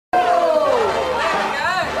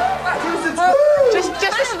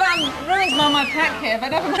ruins my pack here, but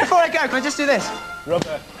never mind. Before I go, can I just do this?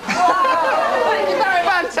 Rubber. Thank you very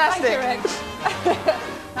much. Fantastic. Thank you, Rick.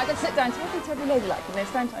 I can sit down. Terribly ladylike in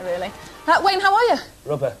this, don't I, really? Wayne, how are you?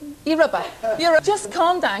 Rubber. You're rubber. Just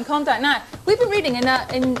calm down, calm down. Now, we've been reading in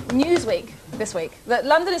Newsweek this week that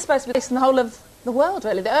London is supposed to be based in the whole of the world,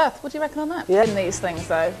 really, the Earth. What do you reckon on that? Yeah. In these things,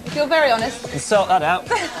 though. If you're very honest. Can sort that out.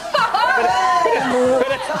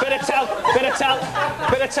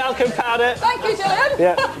 bit of talcum powder. Thank you, Gillian.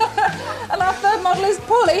 Yeah. And our third model is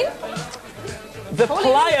Pauline. The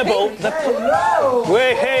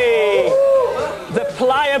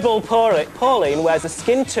pliable Pauline wears a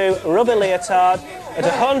skin to rubber leotard at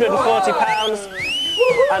 £140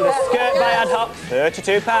 and a skirt by Ad Hoc,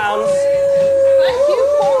 £32. Thank you,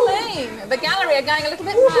 Pauline. The gallery are going a little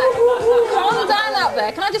bit mad. Calm down up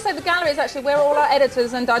there. Can I just say the gallery is actually where all our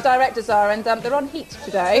editors and our directors are, and they're on heat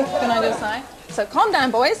today, can I just say. So calm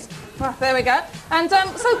down, boys. Oh, there we go. And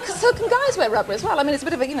so can guys wear rubber as well? I mean, it's a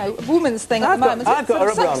bit of a, a woman's thing at the moment. I've got a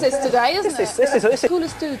rubber on. It's sexist today, isn't it? This is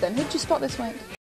Coolest dude, then. Who did you spot this week?